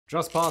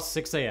Just past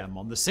 6 a.m.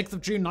 on the 6th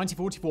of June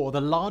 1944, the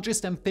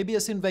largest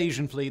amphibious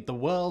invasion fleet the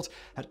world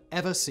had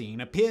ever seen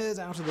appeared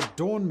out of the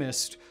dawn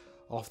mist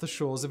off the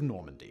shores of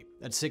Normandy.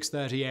 At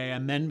 6:30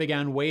 a.m., men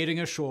began wading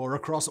ashore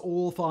across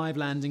all 5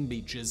 landing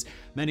beaches,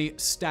 many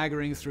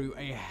staggering through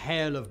a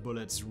hail of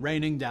bullets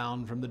raining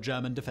down from the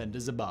German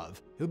defenders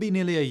above. It would be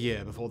nearly a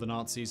year before the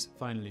Nazis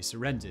finally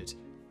surrendered.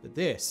 But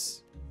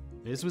this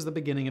was the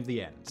beginning of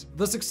the end.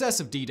 The success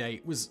of D-Day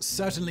was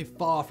certainly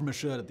far from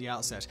assured at the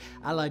outset.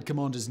 Allied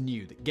commanders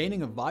knew that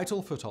gaining a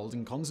vital foothold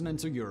in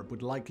continental Europe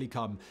would likely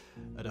come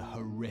at a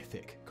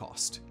horrific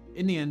cost.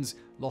 In the end,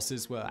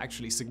 losses were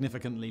actually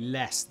significantly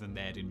less than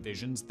they had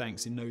envisioned,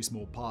 thanks in no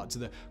small part to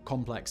the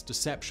complex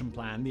deception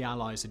plan the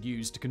Allies had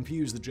used to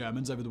confuse the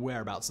Germans over the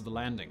whereabouts of the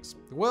landings.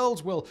 The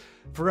world will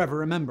forever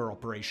remember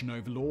Operation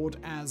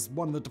Overlord as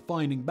one of the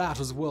defining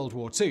battles of World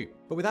War II.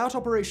 But without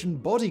Operation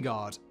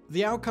Bodyguard,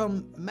 the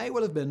outcome may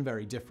well have been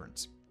very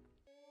different.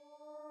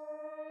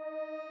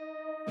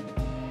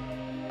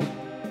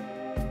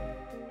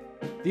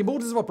 The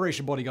importance of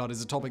Operation Bodyguard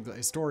is a topic that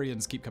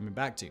historians keep coming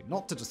back to,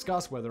 not to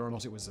discuss whether or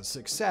not it was a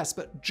success,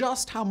 but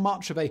just how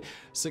much of a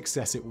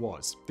success it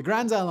was. The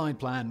Grand Allied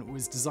Plan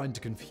was designed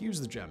to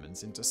confuse the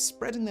Germans into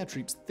spreading their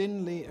troops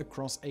thinly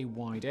across a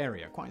wide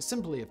area. Quite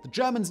simply, if the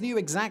Germans knew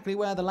exactly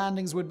where the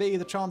landings would be,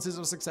 the chances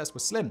of success were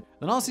slim.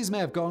 The Nazis may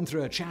have gone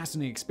through a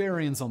chastening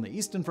experience on the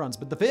Eastern Front,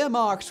 but the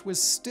Wehrmacht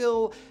was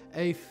still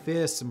a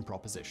fearsome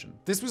proposition.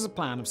 This was a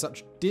plan of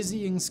such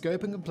dizzying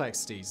scope and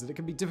complexities that it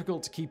can be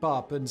difficult to keep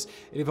up, and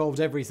it involved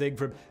everything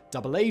from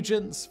double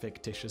agents,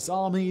 fictitious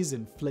armies,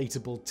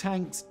 inflatable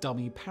tanks,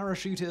 dummy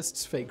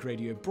parachutists, fake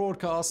radio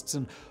broadcasts,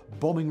 and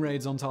bombing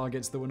raids on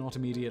targets that were not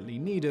immediately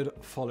needed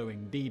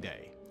following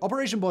D-Day.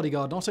 Operation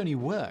Bodyguard not only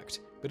worked,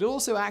 but it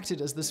also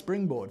acted as the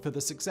springboard for the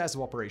success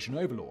of Operation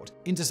Overlord.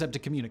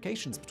 Intercepted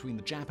communications between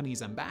the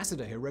Japanese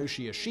ambassador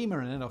Hiroshi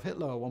Oshima and Adolf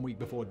Hitler 1 week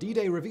before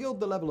D-Day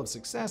revealed the level of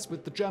success,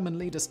 with the German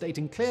leader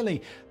stating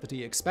clearly that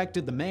he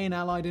expected the main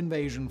Allied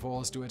invasion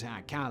force to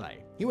attack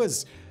Calais. He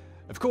was,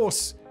 of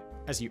course,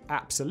 as you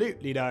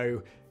absolutely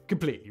know,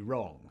 completely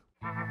wrong.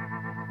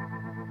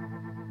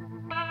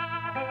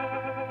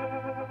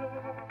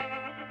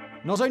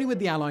 Not only would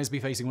the Allies be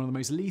facing one of the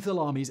most lethal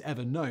armies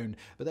ever known,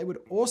 but they would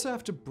also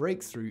have to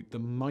break through the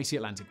mighty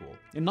Atlantic Wall.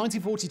 In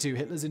 1942,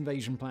 Hitler's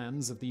invasion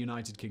plans of the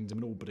United Kingdom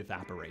had all but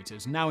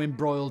evaporated. Now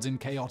embroiled in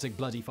chaotic,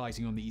 bloody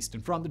fighting on the Eastern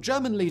Front, the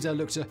German leader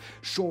looked to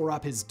shore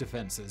up his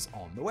defenses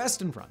on the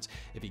Western Front.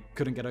 If he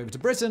couldn't get over to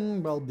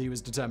Britain, well, he was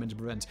determined to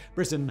prevent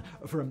Britain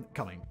from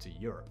coming to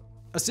Europe.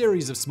 A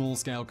series of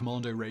small-scale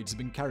commando raids have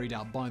been carried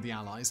out by the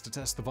Allies to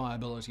test the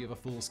viability of a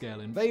full-scale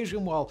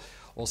invasion, while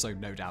also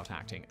no doubt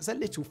acting as a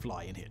little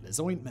fly in Hitler's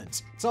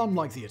ointment. Some,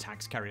 like the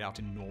attacks carried out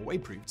in Norway,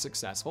 proved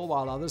successful,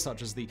 while others,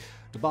 such as the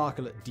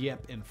debacle at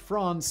Dieppe in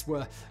France,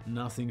 were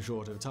nothing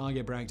short of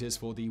target practice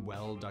for the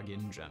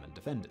well-dug-in German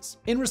defenders.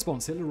 In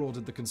response, Hitler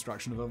ordered the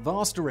construction of a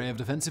vast array of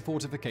defensive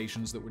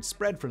fortifications that would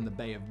spread from the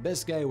Bay of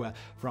Biscay, where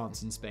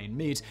France and Spain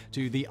meet,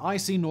 to the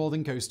icy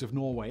northern coast of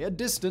Norway, a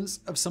distance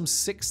of some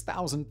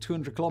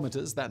 6,200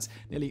 kilometers, that's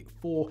nearly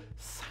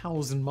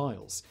 4,000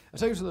 miles. A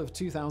total of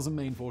 2,000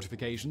 main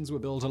fortifications were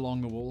built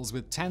along the walls,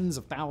 with tens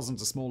of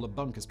thousands of smaller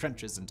bunkers,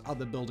 trenches, and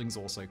other buildings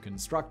also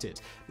constructed.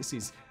 This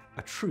is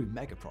a true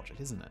mega project,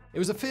 isn't it? It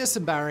was a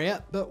fearsome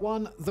barrier, but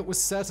one that was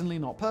certainly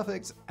not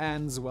perfect,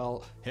 and,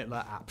 well,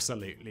 Hitler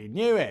absolutely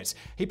knew it.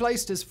 He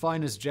placed his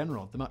finest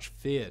general, the much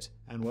feared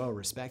and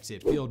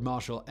well-respected Field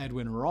Marshal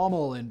Edwin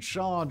Rommel, in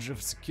charge of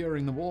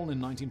securing the wall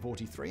in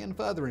 1943, and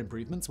further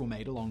improvements were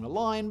made along the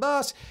line,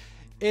 but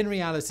in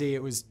reality,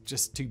 it was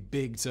just too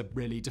big to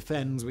really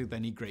defend with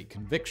any great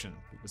conviction.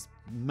 It was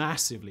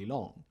massively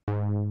long.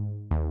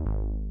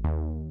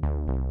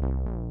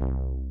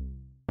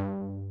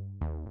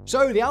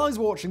 So the Allies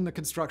were watching the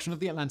construction of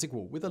the Atlantic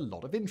Wall with a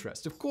lot of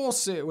interest. Of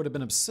course, it would have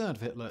been absurd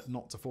for Hitler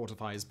not to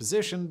fortify his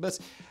position, but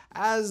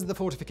as the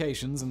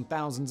fortifications and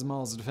thousands of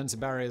miles of defensive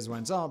barriers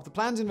went up, the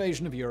planned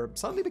invasion of Europe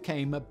suddenly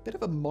became a bit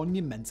of a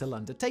monumental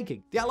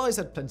undertaking. The Allies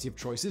had plenty of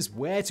choices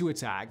where to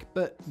attack,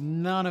 but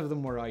none of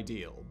them were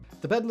ideal.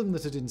 The bedlam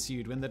that had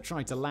ensued when they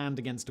tried to land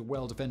against a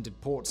well-defended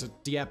port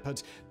at Dieppe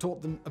had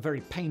taught them a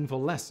very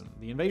painful lesson.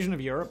 The invasion of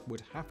Europe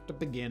would have to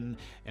begin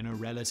in a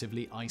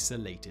relatively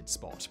isolated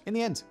spot. In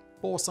the end,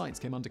 4 sites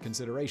came under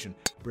consideration: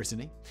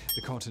 Brittany,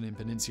 the Cotentin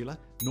Peninsula,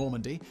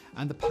 Normandy,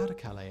 and the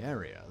Pas-de-Calais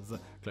area, the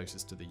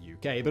closest to the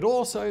UK, but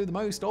also the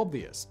most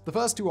obvious. The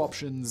first 2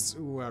 options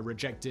were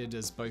rejected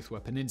as both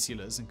were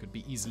peninsulas and could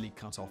be easily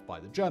cut off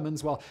by the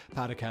Germans, while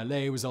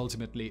Pas-de-Calais was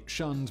ultimately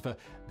shunned for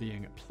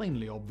being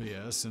plainly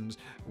obvious and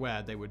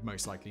where they would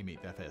most likely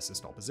meet their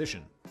fiercest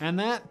opposition. And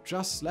that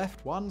just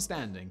left one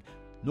standing: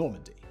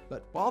 Normandy.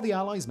 But while the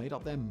Allies made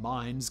up their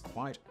minds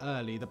quite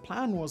early, the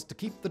plan was to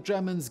keep the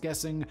Germans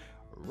guessing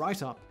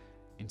right up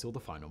until the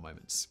final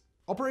moments.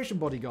 Operation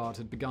Bodyguard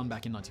had begun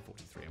back in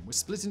 1943 and was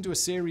split into a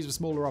series of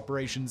smaller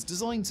operations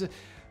designed to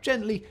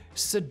gently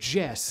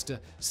suggest a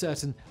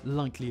certain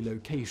likely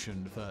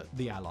location for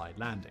the Allied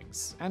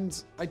landings.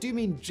 And I do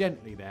mean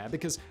gently there,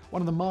 because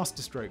one of the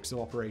masterstrokes of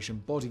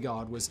Operation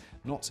Bodyguard was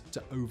not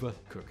to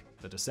overcook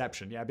the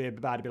deception. Yeah, it'd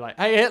be bad to be like,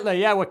 hey Hitler,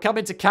 yeah, we're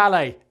coming to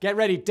Calais. Get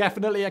ready,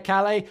 definitely at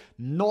Calais.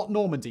 Not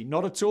Normandy,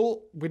 not at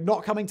all. We're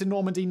not coming to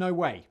Normandy, no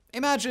way.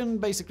 Imagine,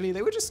 basically,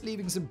 they were just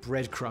leaving some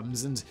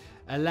breadcrumbs and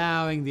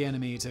allowing the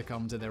enemy to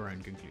come to their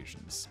own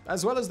conclusions.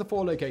 As well as the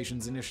 4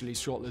 locations initially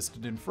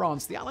shortlisted in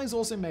France, the Allies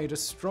also made a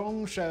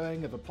strong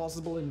showing of a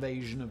possible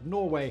invasion of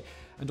Norway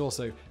and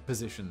also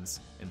positions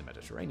in the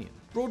Mediterranean.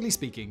 Broadly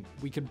speaking,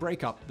 we could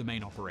break up the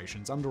main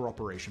operations under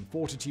Operation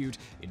Fortitude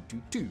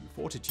into 2.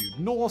 Fortitude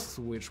North,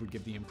 which would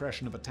give the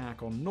impression of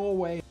attack on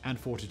Norway, and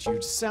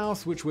Fortitude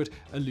South, which would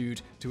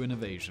allude to an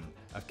invasion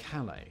of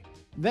Calais.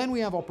 Then we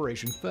have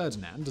Operation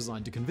Ferdinand,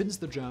 designed to convince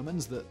the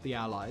Germans that the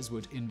Allies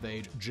would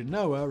invade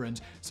Genoa and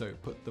so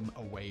put them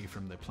away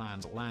from the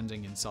planned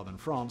landing in southern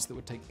France that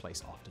would take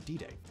place after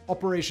D-Day.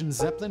 Operation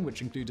Zeppelin,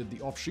 which included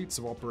the offshoots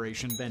of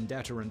Operation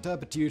Vendetta and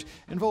Turpitude,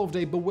 involved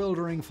a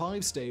bewildering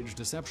 5-stage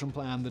deception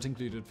plan that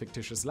included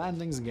fictitious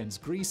landings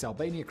against Greece,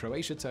 Albania,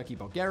 Croatia, Turkey,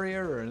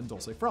 Bulgaria, and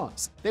also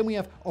France. Then we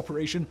have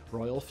Operation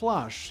Royal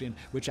Flush, in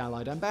which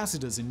Allied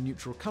ambassadors in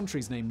neutral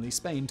countries, namely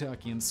Spain,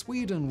 Turkey, and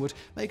Sweden, would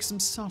make some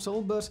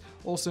subtle but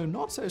also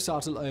not so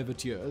subtle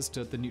overtures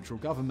to the neutral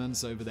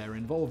governments over their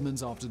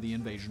involvement after the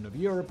invasion of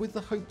Europe, with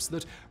the hopes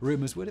that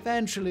rumors would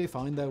eventually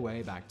find their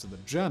way back to the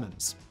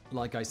Germans.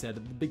 Like I said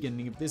at the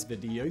beginning of this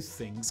video,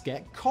 things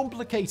get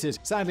complicated.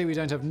 Sadly, we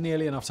don't have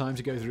nearly enough time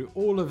to go through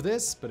all of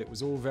this, but it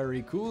was all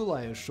very cool,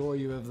 I assure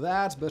you of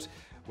that, but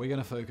we're going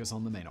to focus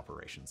on the main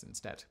operations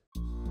instead.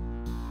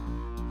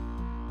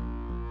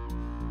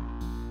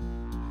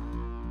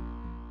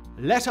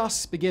 Let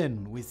us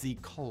begin with the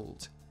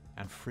cold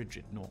and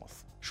frigid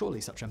north.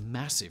 Surely such a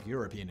massive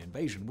European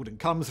invasion wouldn't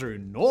come through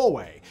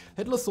Norway.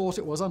 Hitler thought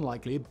it was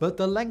unlikely, but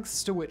the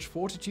lengths to which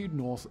Fortitude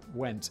North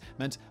went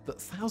meant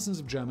that thousands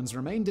of Germans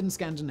remained in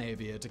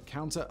Scandinavia to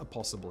counter a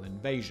possible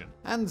invasion.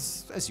 And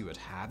as you would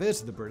have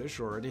it, the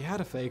British already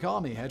had a fake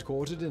army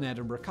headquartered in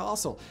Edinburgh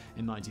Castle.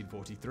 In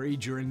 1943,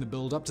 during the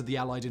build-up to the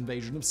Allied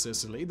invasion of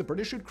Sicily, the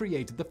British had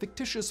created the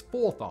fictitious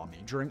Fourth Army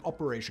during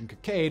Operation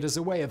Cockade as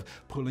a way of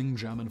pulling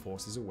German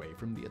forces away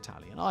from the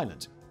Italian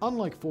island.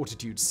 Unlike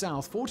Fortitude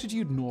South,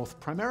 Fortitude North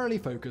primarily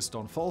focused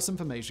on false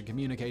information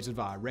communicated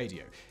via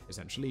radio.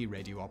 Essentially,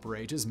 radio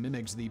operators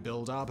mimicked the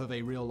build-up of a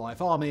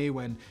real-life army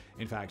when,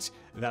 in fact,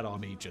 that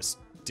army just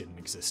didn't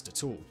exist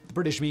at all. The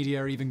British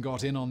media even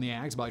got in on the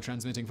act by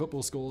transmitting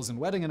football scores and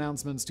wedding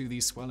announcements to the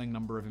swelling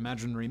number of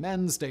imaginary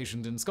men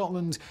stationed in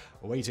Scotland,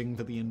 waiting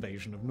for the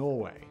invasion of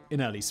Norway.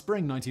 In early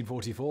spring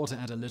 1944, to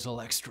add a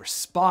little extra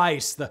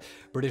spice, the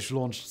British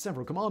launched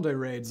several commando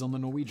raids on the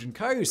Norwegian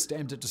coast,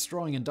 aimed at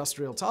destroying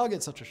industrial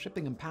targets such as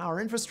shipping and power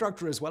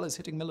infrastructure, as well as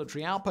hitting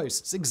military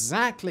outposts.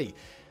 Exactly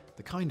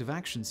the kind of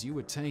actions you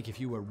would take if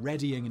you were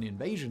readying an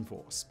invasion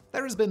force.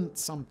 There has been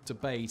some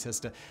debate as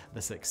to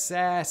the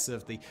success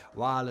of the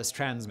wireless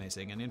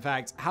transmitting and, in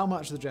fact, how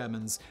much the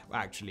Germans were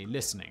actually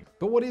listening.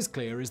 But what is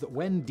clear is that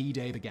when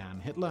D-Day began,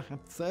 Hitler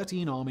had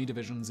 13 army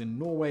divisions in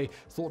Norway,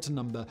 thought to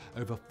number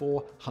over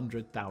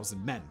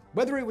 400,000 men.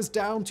 Whether it was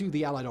down to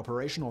the Allied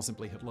operation or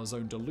simply Hitler's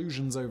own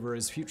delusions over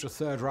his future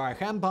Third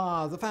Reich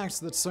Empire, the fact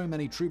that so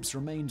many troops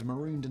remained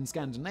marooned in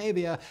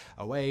Scandinavia,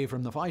 away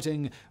from the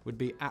fighting, would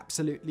be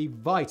absolutely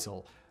vital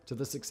to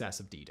the success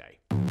of D-Day.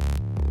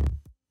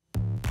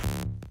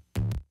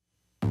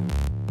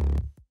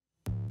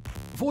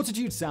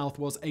 Fortitude South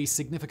was a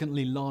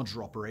significantly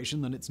larger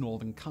operation than its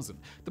northern cousin.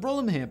 The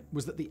problem here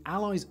was that the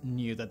Allies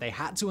knew that they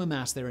had to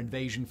amass their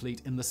invasion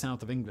fleet in the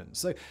south of England.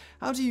 So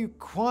how do you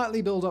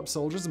quietly build up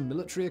soldiers and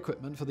military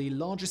equipment for the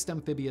largest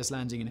amphibious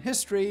landing in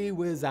history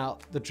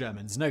without the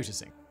Germans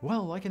noticing?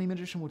 Well, like any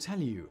magician will tell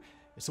you,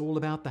 it's all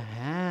about the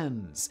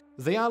hands.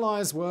 The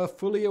Allies were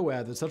fully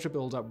aware that such a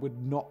build-up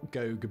would not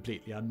go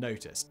completely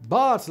unnoticed.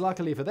 But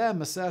luckily for them,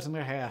 a certain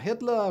Herr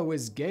Hitler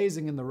was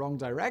gazing in the wrong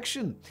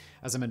direction.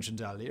 As I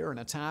mentioned earlier, an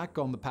attack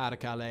on the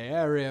Pas-de-Calais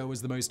area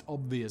was the most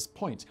obvious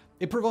point.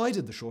 It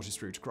provided the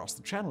shortest route across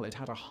the Channel, it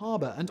had a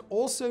harbour, and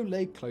also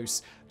lay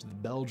close to the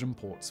Belgian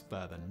ports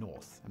further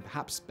north. And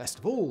perhaps best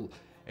of all,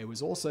 it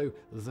was also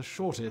the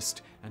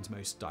shortest and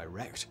most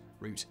direct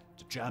route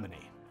to Germany.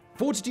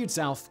 Fortitude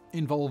South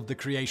involved the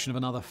creation of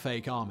another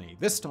fake army,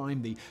 this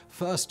time the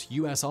 1st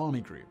US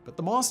Army Group, but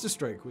the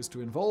masterstroke was to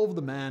involve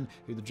the man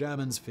who the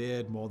Germans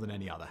feared more than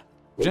any other.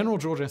 General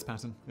George S.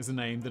 Patton is a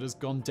name that has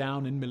gone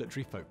down in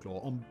military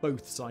folklore on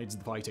both sides of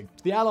the fighting.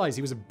 To the Allies,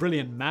 he was a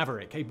brilliant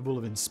maverick, capable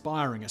of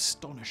inspiring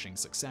astonishing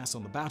success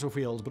on the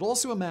battlefield, but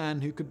also a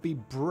man who could be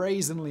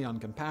brazenly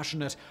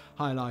uncompassionate,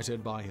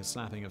 highlighted by his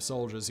slapping of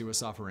soldiers who were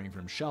suffering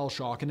from shell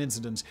shock, an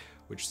incident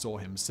which saw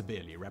him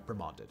severely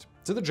reprimanded.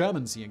 To the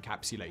Germans, he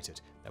encapsulated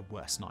their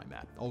worst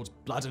nightmare. Old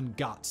Blood and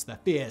Guts, the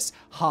fierce,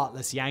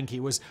 heartless Yankee,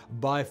 was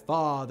by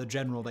far the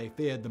general they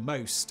feared the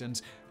most,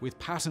 and with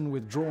Patton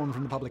withdrawn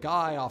from the public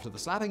eye after the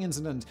slapping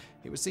incident,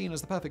 he was seen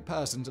as the perfect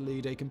person to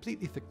lead a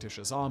completely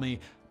fictitious army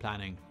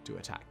planning to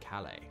attack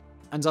Calais.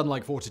 And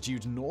unlike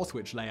Fortitude North,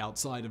 which lay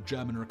outside of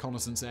German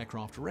reconnaissance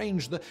aircraft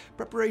range, the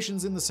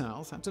preparations in the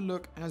south had to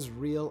look as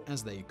real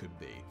as they could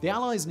be. The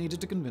Allies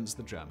needed to convince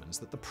the Germans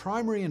that the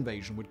primary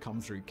invasion would come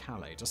through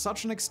Calais, to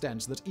such an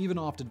extent that even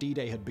after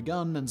D-Day had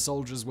begun and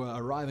soldiers were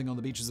arriving on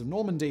the beaches of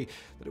Normandy,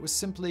 that it was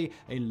simply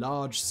a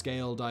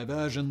large-scale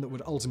diversion that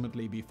would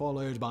ultimately be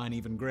followed by an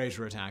even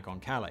greater attack on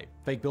Calais.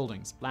 Fake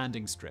buildings,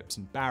 landing strips,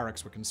 and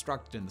barracks were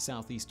constructed in the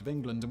southeast of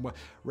England and were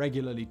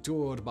regularly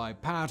toured by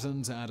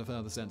Patton to add a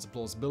further sense of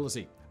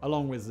plausibility.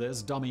 Along with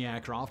this, dummy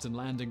aircraft and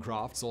landing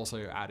crafts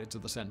also added to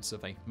the sense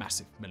of a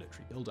massive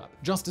military buildup.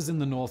 Just as in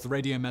the north, the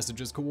radio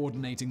messages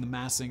coordinating the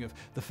massing of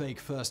the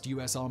fake 1st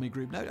US Army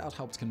Group no doubt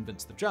helped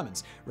convince the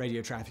Germans.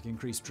 Radio traffic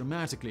increased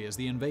dramatically as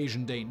the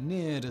invasion date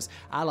neared, as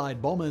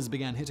Allied bombers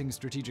began hitting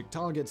strategic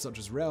targets such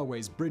as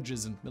railways,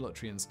 bridges, and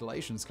military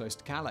installations close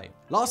to Calais.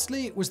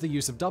 Lastly was the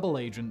use of double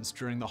agents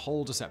during the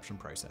whole deception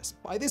process.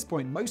 By this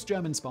point, most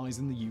German spies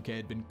in the UK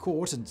had been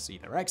caught and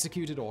either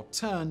executed or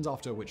turned,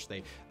 after which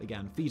they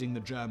began feeding the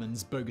Germans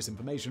bogus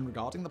information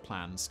regarding the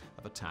plans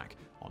of attack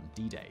on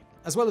D-Day.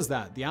 As well as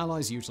that, the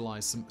Allies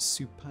utilized some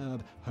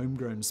superb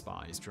homegrown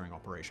spies during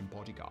Operation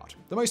Bodyguard.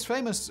 The most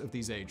famous of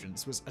these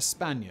agents was a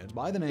Spaniard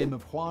by the name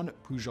of Juan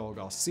Pujol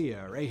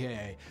Garcia,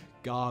 aka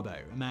Garbo,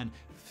 a man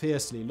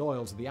fiercely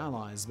loyal to the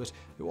Allies, but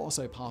who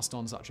also passed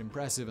on such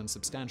impressive and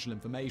substantial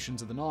information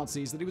to the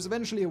Nazis that he was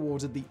eventually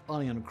awarded the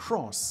Iron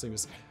Cross. He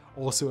was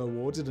also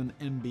awarded an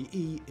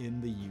MBE in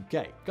the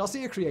UK.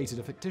 Garcia created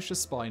a fictitious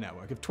spy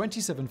network of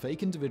 27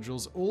 fake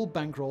individuals, all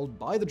bankrolled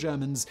by the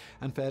Germans,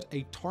 and fed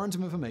a torrent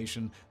of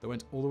information that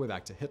went all the way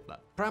back to Hitler.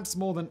 Perhaps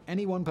more than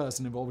any one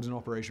person involved in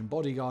Operation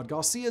Bodyguard,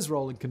 Garcia's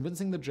role in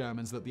convincing the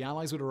Germans that the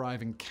Allies would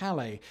arrive in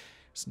Calais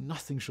was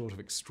nothing short of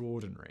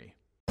extraordinary.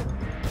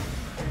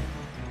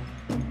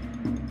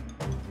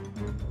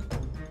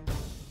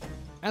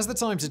 As the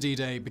time to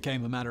D-Day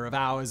became a matter of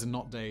hours and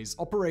not days,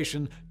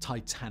 Operation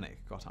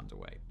Titanic got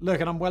underway. Look,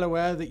 and I'm well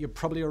aware that you're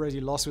probably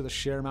already lost with the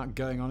sheer amount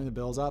going on in the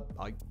build-up.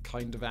 I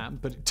kind of am,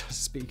 but it does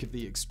speak of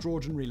the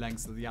extraordinary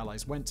lengths that the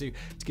Allies went to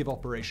give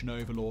Operation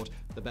Overlord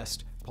the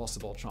best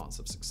possible chance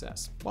of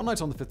success. One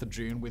night on the 5th of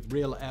June, with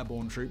real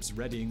airborne troops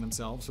readying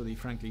themselves for the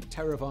frankly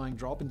terrifying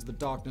drop into the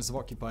darkness of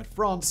occupied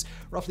France,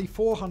 roughly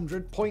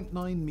 400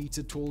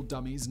 0.9-meter tall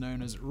dummies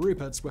known as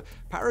Ruperts were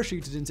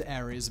parachuted into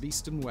areas of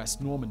east and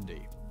west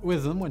Normandy.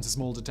 With them went a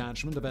small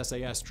detachment of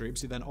SAS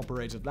troops who then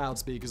operated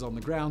loudspeakers on the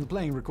ground,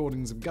 playing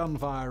recordings of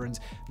gunfire and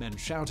men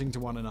shouting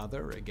to one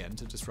another, again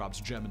to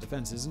disrupt German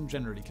defenses and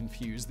generally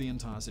confuse the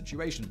entire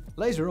situation.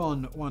 Later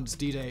on, once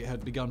D-Day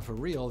had begun for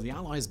real, the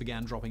Allies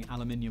began dropping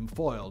aluminium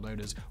foil known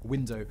as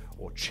window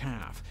or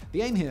chaff.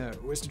 The aim here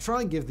was to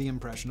try and give the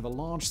impression of a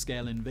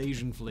large-scale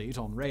invasion fleet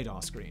on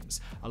radar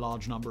screens. A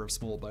large number of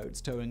small boats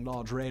towing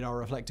large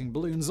radar-reflecting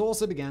balloons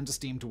also began to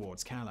steam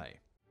towards Calais.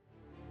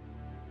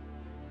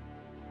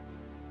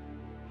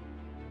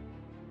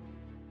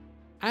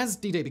 As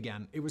D-Day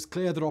began, it was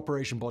clear that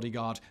Operation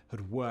Bodyguard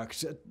had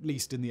worked, at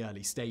least in the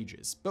early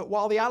stages. But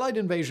while the Allied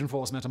invasion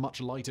force met a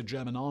much lighter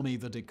German army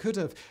than it could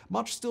have,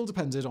 much still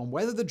depended on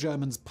whether the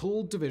Germans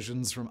pulled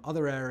divisions from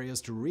other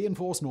areas to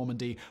reinforce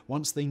Normandy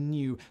once they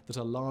knew that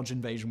a large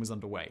invasion was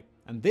underway.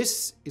 And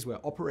this is where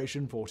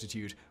Operation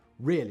Fortitude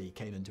really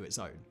came into its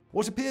own.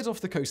 What appeared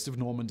off the coast of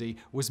Normandy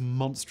was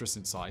monstrous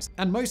in size,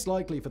 and most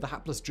likely for the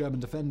hapless German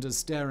defenders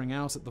staring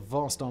out at the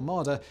vast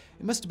armada,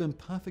 it must have been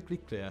perfectly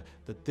clear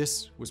that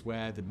this was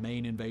where the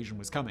main invasion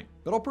was coming.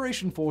 But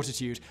Operation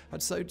Fortitude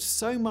had sowed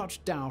so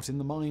much doubt in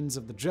the minds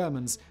of the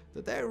Germans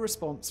that their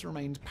response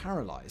remained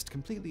paralyzed,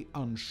 completely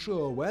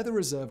unsure where the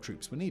reserve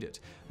troops were needed.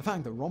 The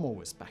fact that Rommel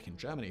was back in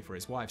Germany for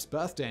his wife's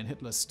birthday and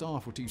Hitler's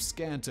staff were too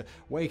scared to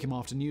wake him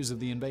after news of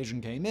the invasion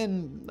came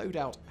in, no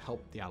doubt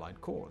helped the Allied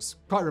cause.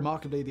 Quite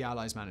remarkably, the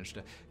Allies managed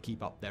to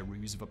keep up their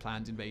ruse of a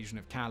planned invasion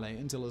of Calais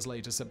until as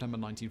late as September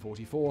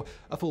 1944,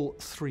 a full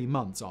 3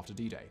 months after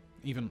D-Day.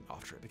 Even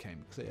after it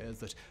became clear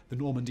that the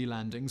Normandy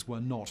landings were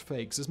not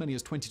fakes, as many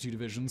as 22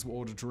 divisions were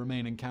ordered to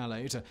remain in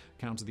Calais to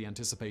counter the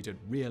anticipated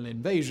real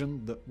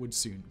invasion that would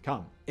soon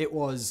come. It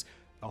was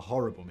a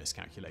horrible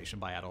miscalculation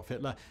by Adolf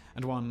Hitler,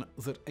 and one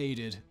that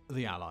aided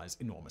the Allies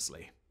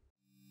enormously.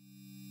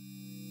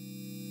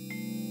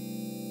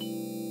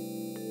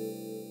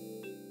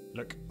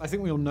 Look, I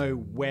think we all know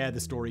where the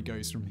story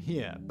goes from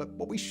here, but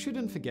what we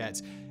shouldn't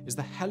forget is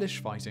the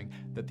hellish fighting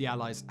that the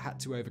Allies had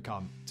to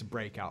overcome to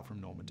break out from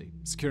Normandy.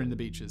 Securing the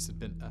beaches had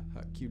been a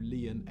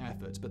Herculean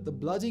effort, but the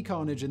bloody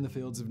carnage in the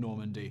fields of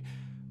Normandy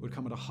would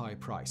come at a high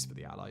price for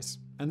the Allies.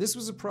 And this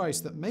was a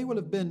price that may well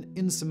have been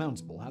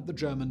insurmountable had the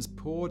Germans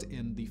poured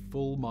in the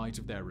full might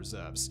of their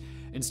reserves.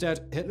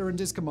 Instead, Hitler and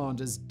his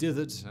commanders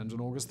dithered, and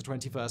on August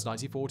 21st,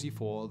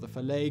 1944, the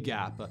Falaise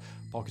Gap, a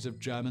pocket of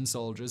German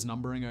soldiers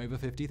numbering over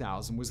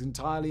 50,000, was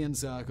entirely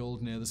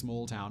encircled near the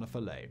small town of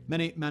Falaise.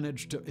 Many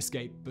managed to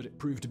escape, but it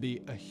proved to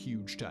be a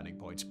huge turning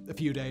point. A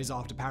few days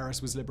after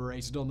Paris was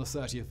liberated on the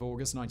 30th of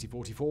August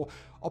 1944,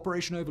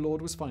 Operation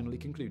Overlord was finally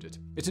concluded.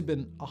 It had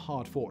been a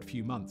hard-fought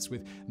few months,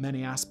 with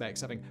many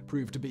aspects having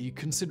proved to be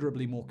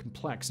considerably more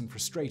complex and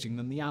frustrating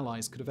than the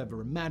Allies could have ever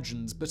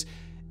imagined, but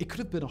It could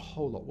have been a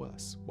whole lot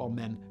worse. While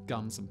men,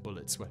 guns, and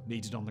bullets were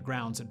needed on the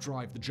ground to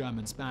drive the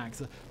Germans back,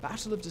 the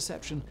Battle of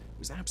Deception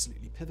was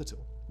absolutely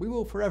pivotal. We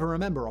will forever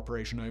remember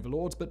Operation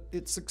Overlord, but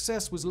its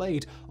success was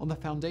laid on the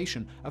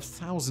foundation of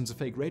thousands of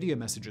fake radio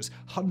messages,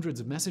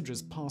 hundreds of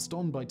messages passed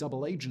on by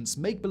double agents,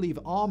 make-believe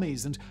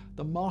armies, and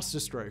the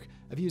masterstroke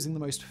of using the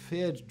most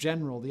feared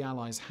general the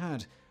Allies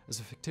had as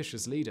a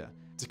fictitious leader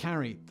to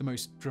carry the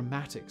most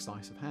dramatic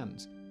sleight of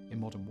hand in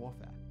modern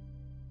warfare.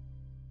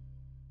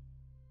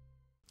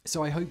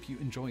 So I hope you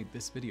enjoyed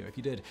this video. If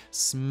you did,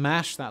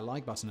 smash that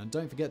like button and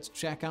don't forget to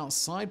check out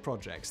side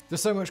projects.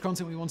 There's so much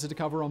content we wanted to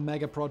cover on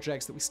mega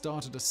projects that we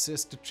started a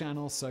sister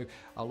channel, so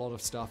a lot of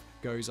stuff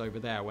goes over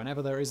there.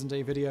 Whenever there isn't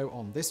a video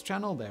on this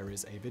channel, there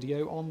is a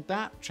video on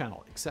that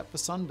channel, except for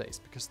Sundays,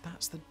 because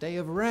that's the day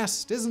of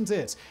rest, isn't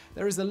it?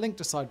 There is a link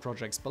to side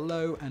projects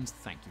below, and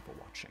thank you for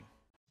watching.